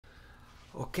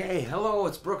Okay, hello,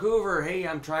 it's Brook Hoover. Hey,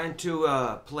 I'm trying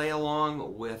to play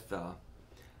along with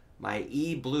my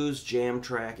E blues jam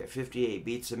track at 58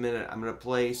 beats a minute. I'm going to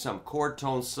play some chord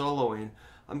tone soloing.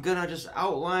 I'm going to just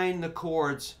outline the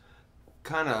chords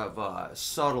kind of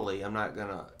subtly. I'm not going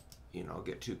to,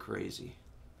 get too crazy.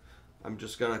 I'm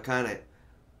just going to kind of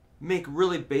make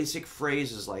really basic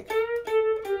phrases like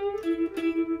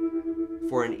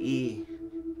for an E.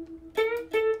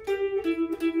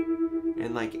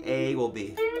 And like A will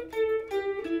be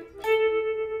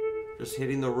just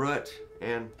hitting the root,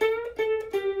 and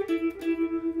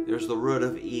there's the root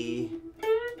of E,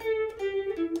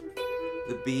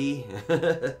 the B,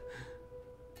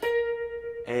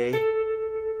 A,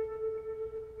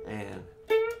 and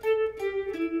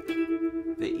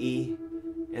the E,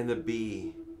 and the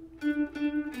B,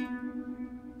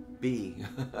 B.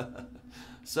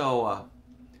 So,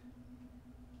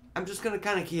 I'm just going to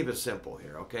kind of keep it simple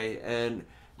here, okay? And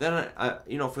then,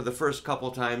 for the first couple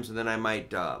times, and then I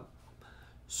might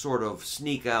sort of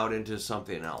sneak out into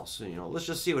something else. Let's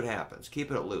just see what happens.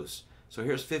 Keep it loose. So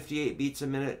here's 58 beats a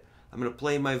minute. I'm going to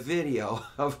play my video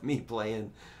of me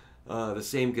playing the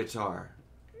same guitar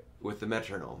with the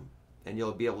metronome. And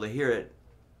you'll be able to hear it,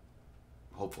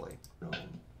 hopefully.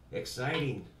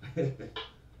 Exciting.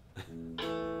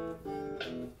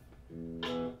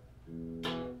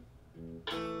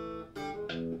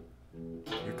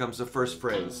 Here comes the first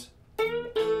phrase.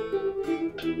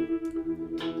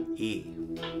 E.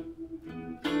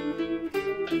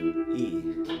 E.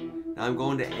 Now I'm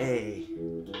going to A.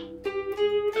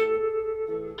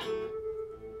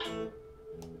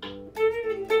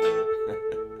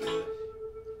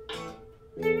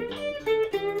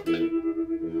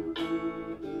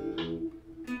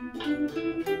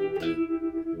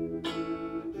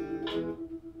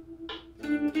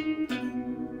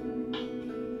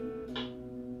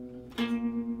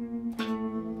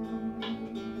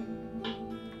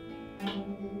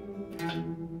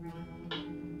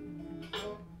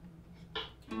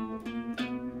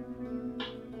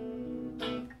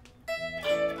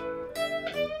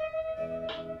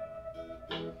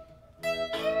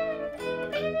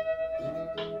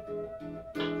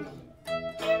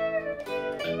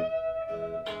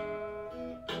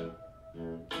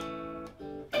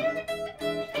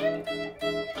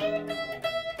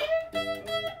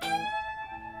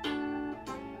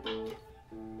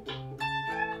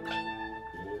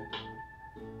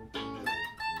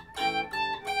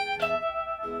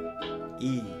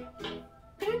 E.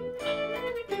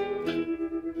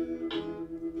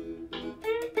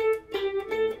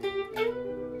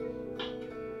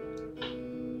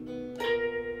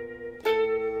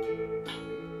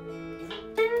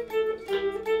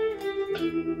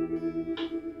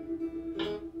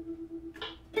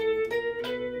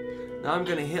 Now I'm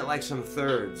going to hit like some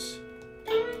thirds.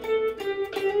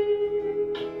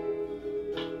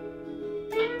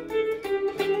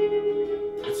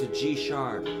 It's a G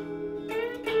sharp.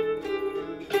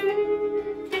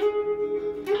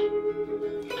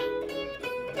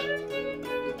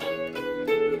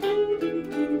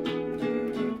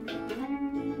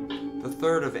 The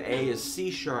third of A is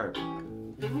C sharp.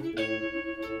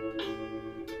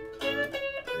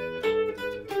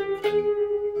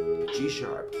 G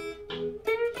sharp.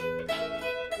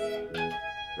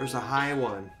 There's a high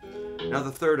one. Now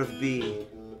the third of B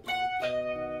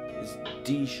is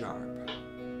D sharp.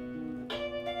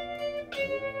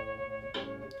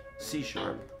 C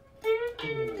sharp.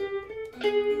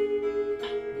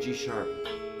 G sharp.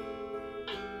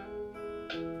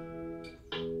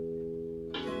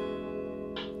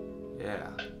 Yeah.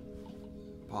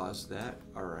 Pause that.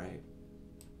 All right.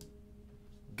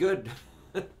 Good.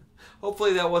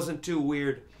 Hopefully that wasn't too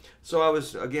weird. So I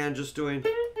was, again, just doing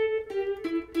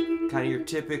kind of your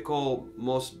typical,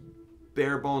 most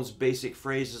bare bones basic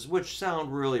phrases, which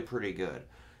sound really pretty good.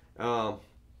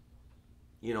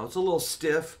 It's a little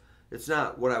stiff. It's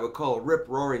not what I would call a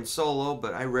rip-roaring solo,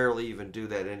 but I rarely even do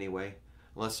that anyway.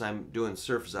 Unless I'm doing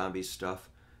surf zombie stuff,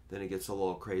 then it gets a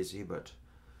little crazy. But,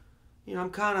 I'm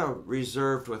kind of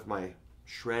reserved with my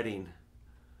shredding.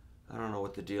 I don't know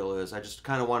what the deal is. I just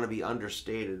kind of want to be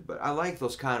understated. But I like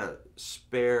those kind of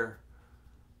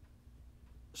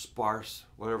sparse,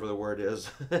 whatever the word is,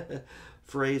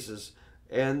 phrases.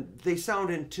 And they sound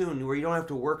in tune where you don't have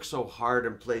to work so hard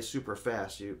and play super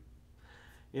fast.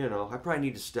 I probably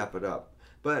need to step it up.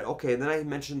 But okay, then I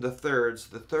mentioned the thirds.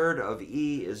 The third of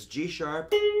E is G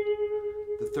sharp.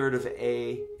 The third of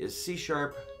A is C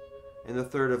sharp. And the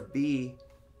third of B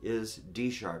is D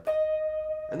sharp.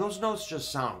 And those notes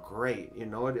just sound great,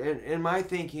 And in my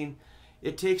thinking,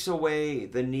 it takes away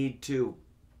the need to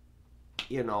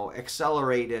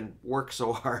accelerate and work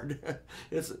so hard.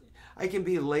 I can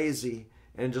be lazy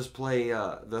and just play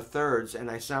the thirds,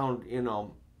 and I sound,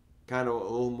 kind of a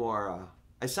little more.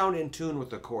 I sound in tune with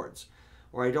the chords,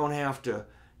 or I don't have to,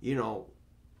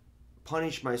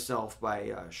 punish myself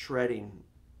by shredding.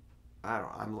 I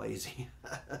don't know, I'm lazy.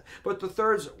 But the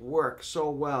thirds work so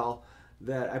well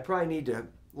that I probably need to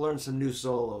learn some new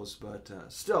solos. But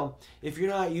still, if you're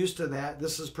not used to that,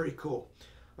 this is pretty cool.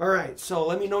 All right, so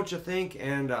let me know what you think,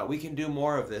 and we can do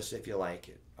more of this if you like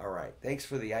it. All right, thanks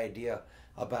for the idea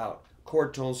about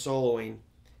chord tone soloing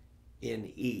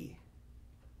in E.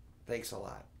 Thanks a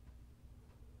lot.